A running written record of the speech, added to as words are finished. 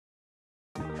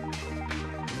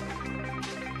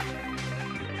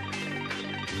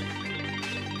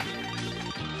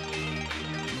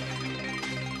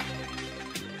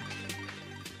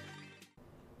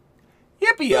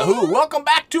Happy Yahoo! Welcome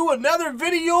back to another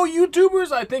video,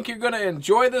 YouTubers. I think you're going to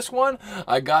enjoy this one.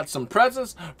 I got some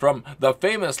presents from the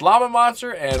famous Llama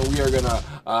monster, and we are going to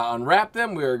unwrap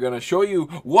them. We are going to show you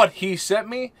what he sent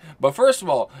me. But first of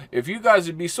all, if you guys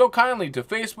would be so kindly to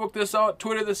Facebook this out,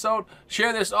 Twitter this out,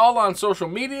 share this all on social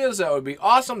medias, that would be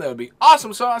awesome. That would be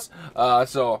awesome sauce.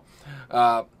 So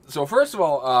first of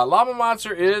all, Llama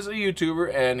Monster is a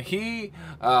YouTuber, and he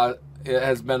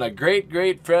has been a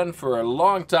great friend for a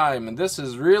long time, and this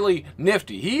is really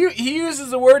nifty. He uses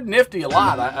the word nifty a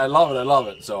lot. I love it. I love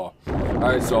it. So, all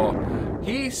right. So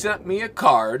he sent me a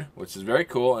card, which is very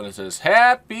cool, and it says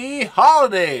 "Happy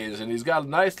Holidays," and he's got a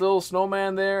nice little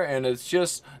snowman there, and it's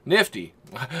just nifty.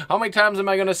 How many times am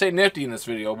I going to say nifty in this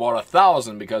video? About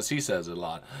 1,000, because he says it a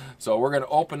lot. So we're going to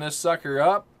open this sucker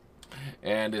up,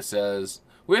 and it says,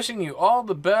 "Wishing you all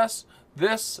the best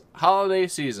this holiday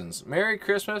seasons. Merry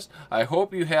Christmas. I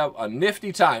hope you have a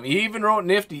nifty time." He even wrote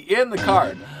nifty in the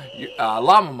card.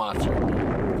 Llama Monster.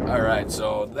 Alright,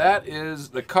 so that is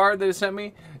the card that he sent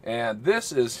me, and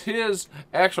this is his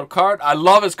actual card. I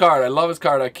love his card. I love his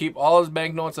card. I keep all his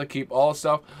banknotes. I keep all his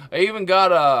stuff. I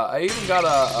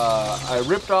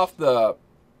ripped off the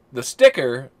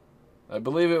sticker. I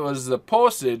believe it was the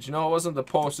postage. No, it wasn't the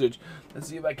postage. Let's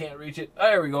see if I can't reach it.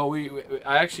 There we go.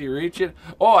 I actually reach it.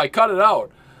 Oh, I cut it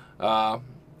out.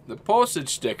 The postage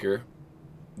sticker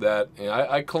that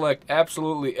I collect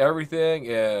absolutely everything,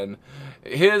 and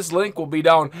his link will be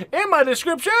down in my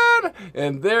description.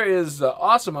 And there is the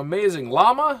awesome, amazing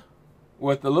llama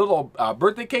with the little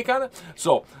birthday cake on it.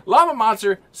 So Llama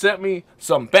Monster sent me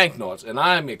some banknotes, and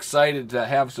I'm excited to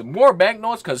have some more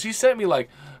banknotes, because he sent me like,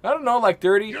 I don't know, like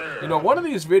 30. You know, one of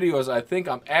these videos, I think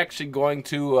I'm actually going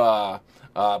to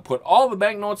put all the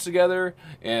banknotes together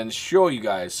and show you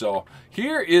guys. So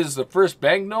here is the first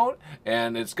banknote,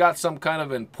 and it's got some kind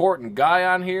of important guy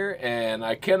on here, and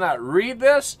I cannot read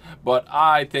this, but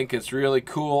I think it's really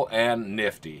cool and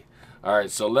nifty. All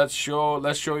right, so let's show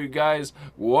you guys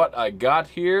what I got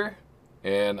here,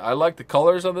 and I like the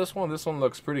colors on this one. This one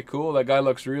looks pretty cool. That guy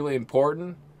looks really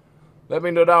important. Let me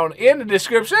know down in the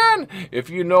description if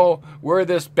you know where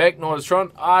this banknote is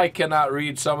from. I cannot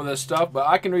read some of this stuff, but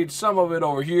I can read some of it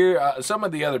over here, some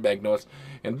of the other banknotes.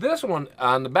 And this one,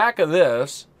 on the back of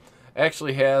this,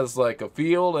 actually has like a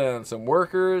field and some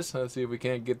workers. Let's see if we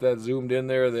can't get that zoomed in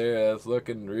there. There, that's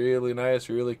looking really nice,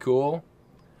 really cool.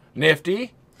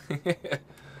 Nifty.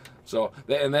 So,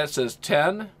 and that says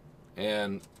 10,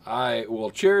 and I will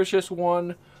cherish this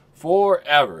one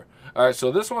forever. All right,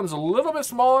 so this one's a little bit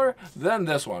smaller than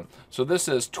this one. So this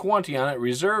says 20 on it.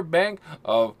 Reserve Bank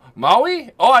of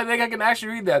Maui. Oh, I think I can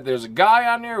actually read that. There's a guy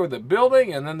on there with a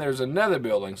building, and then there's another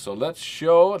building. So let's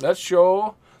show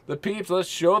the peeps. Let's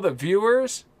show the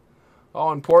viewers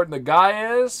how important the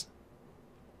guy is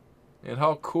and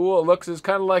how cool it looks. It's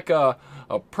kind of like a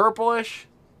purplish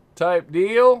type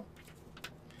deal.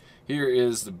 Here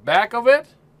is the back of it.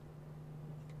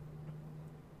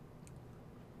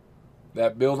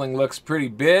 That building looks pretty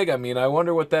big. I mean, I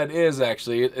wonder what that is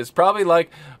actually. It's probably like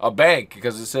a bank,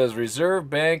 because it says Reserve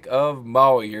Bank of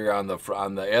Maui here on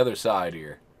the other side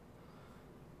here.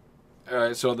 All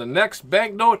right, so the next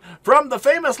banknote from the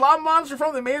famous Llama Monster,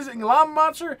 from the amazing Llama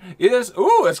Monster, is,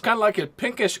 ooh, it's kind of like a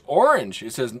pinkish orange.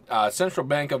 It says Central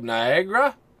Bank of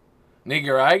Niagara.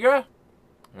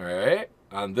 All right,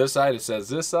 on this side it says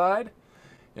this side.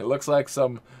 It looks like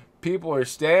some people are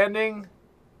standing,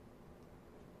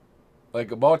 like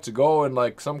about to go in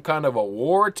like some kind of a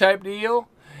war type deal.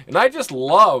 And I just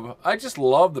love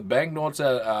the banknotes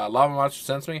that Llama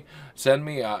Monster send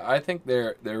me. I think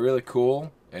they're really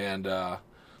cool. And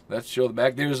let's show the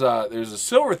back. There's a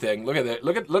silver thing. Look at that.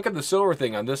 Look at the silver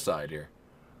thing on this side here.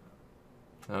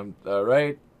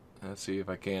 Right. Let's see if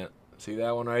I can't see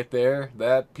that one right there.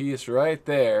 That piece right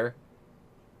there.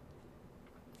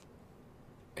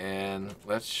 And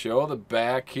let's show the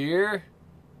back here.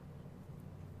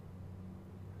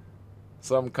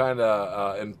 Some kind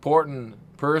of important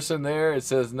person there. It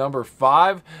says number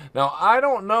 5. Now I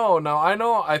don't know. Now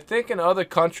I think in other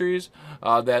countries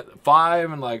that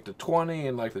 5 and like the 20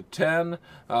 and like the 10.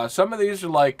 Some of these are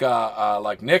like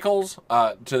nickels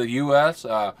to the U.S.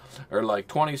 Or like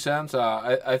 20 cents.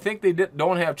 I think they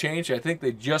don't have change. I think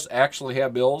they just actually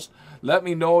have bills. Let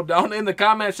me know down in the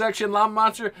comment section, Llama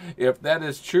Monster, if that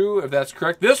is true, if that's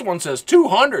correct. This one says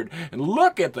 200, and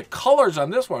look at the colors on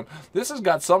this one. This has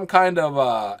got some kind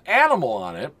of animal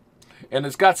on it, and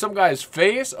it's got some guy's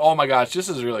face. Oh my gosh, this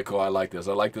is really cool. I like this.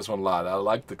 I like this one a lot. I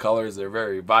like the colors. They're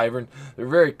very vibrant. They're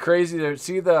very crazy.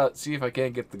 See if I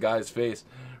can't get the guy's face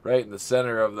right in the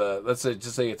center of the. Let's say,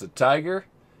 just say it's a tiger.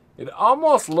 It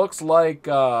almost looks like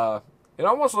It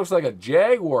almost looks like a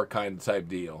Jaguar kind of type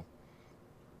deal.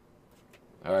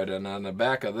 All right, and on the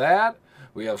back of that,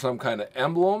 we have some kind of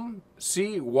emblem,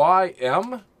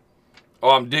 CYM. Oh,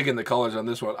 I'm digging the colors on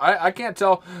this one. I can't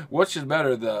tell which is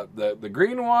better, the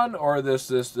green one or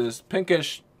this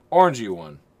pinkish orangey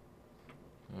one.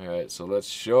 All right, so let's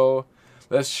show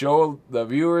the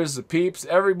viewers, the peeps,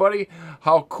 everybody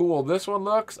how cool this one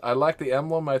looks. I like the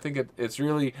emblem. I think it's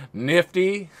really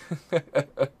nifty.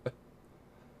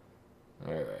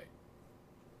 All right.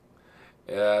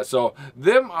 So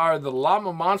them are the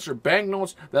Llama Monster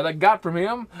banknotes that I got from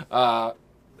him.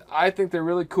 I think they're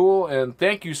really cool, and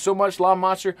thank you so much, Llama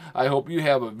Monster. I hope you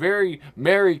have a very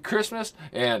Merry Christmas,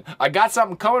 and I got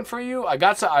something coming for you. I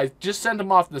just sent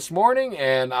them off this morning,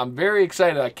 and I'm very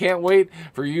excited. I can't wait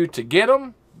for you to get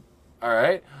them. All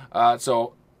right.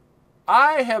 So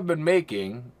I have been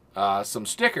making some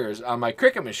stickers on my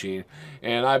Cricut machine,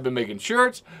 and I've been making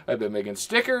shirts, I've been making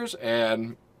stickers,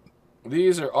 and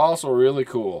these are also really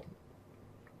cool.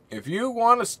 If you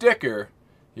want a sticker,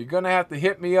 you're going to have to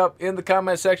hit me up in the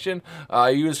comment section.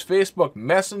 Use Facebook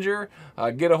Messenger.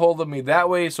 Get a hold of me that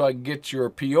way so I can get your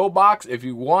P.O. box. If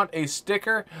you want a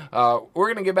sticker, we're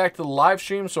going to get back to the live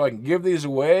stream so I can give these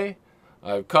away.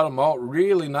 I've cut them out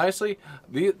really nicely.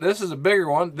 This is a bigger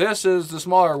one. This is the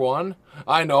smaller one.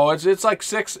 I know it's like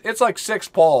six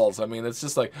pawls. I mean, it's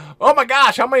just like, oh my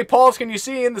gosh, how many pawls can you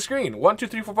see in the screen? 1, 2,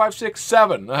 3, 4, 5, 6,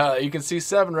 7. You can see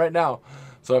 7 right now.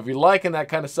 So if you're liking that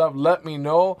kind of stuff, let me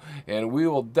know, and we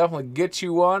will definitely get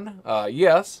you one.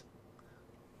 Yes.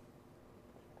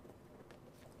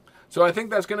 So I think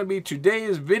that's going to be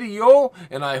today's video,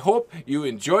 and I hope you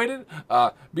enjoyed it.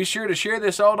 Be sure to share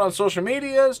this out on social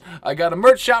medias. I got a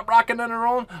merch shop rocking on our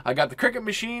own. I got the Cricut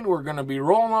machine. We're going to be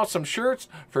rolling out some shirts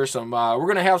for some, we're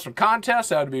going to have some contests.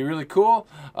 That would be really cool.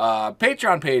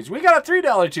 Patreon page. We got a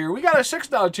 $3 tier. We got a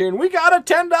 $6 tier, and we got a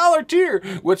 $10 tier,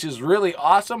 which is really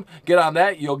awesome. Get on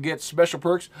that. You'll get special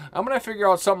perks. I'm going to figure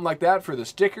out something like that for the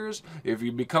stickers. If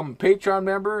you become a Patreon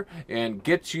member and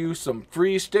get you some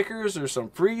free stickers or some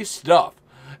free stuff.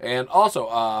 And also,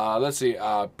 let's see,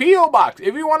 P.O. Box.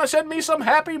 If you want to send me some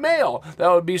happy mail, that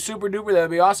would be super duper. That would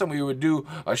be awesome. We would do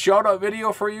a shout out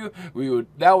video for you.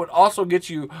 That would also get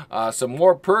you some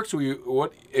more perks.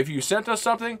 If you sent us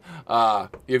something,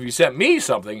 if you sent me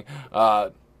something,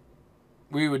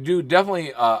 we would do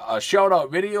definitely a shout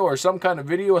out video or some kind of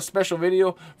video, a special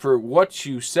video for what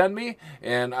you send me.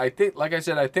 And I think, like I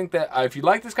said, I think that if you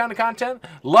like this kind of content,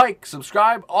 like,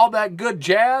 subscribe, all that good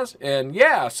jazz. And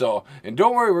yeah, and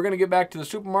don't worry, we're going to get back to the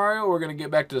Super Mario. We're going to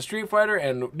get back to the Street Fighter.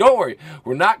 And don't worry,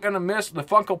 we're not going to miss the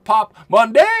Funko Pop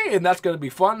Monday. And that's going to be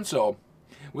fun. So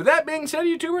with that being said,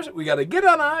 YouTubers, we got to get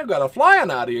on out. We got to fly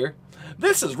on out of here.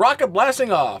 This is Rocket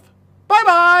blasting off.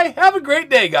 Bye-bye. Have a great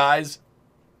day, guys.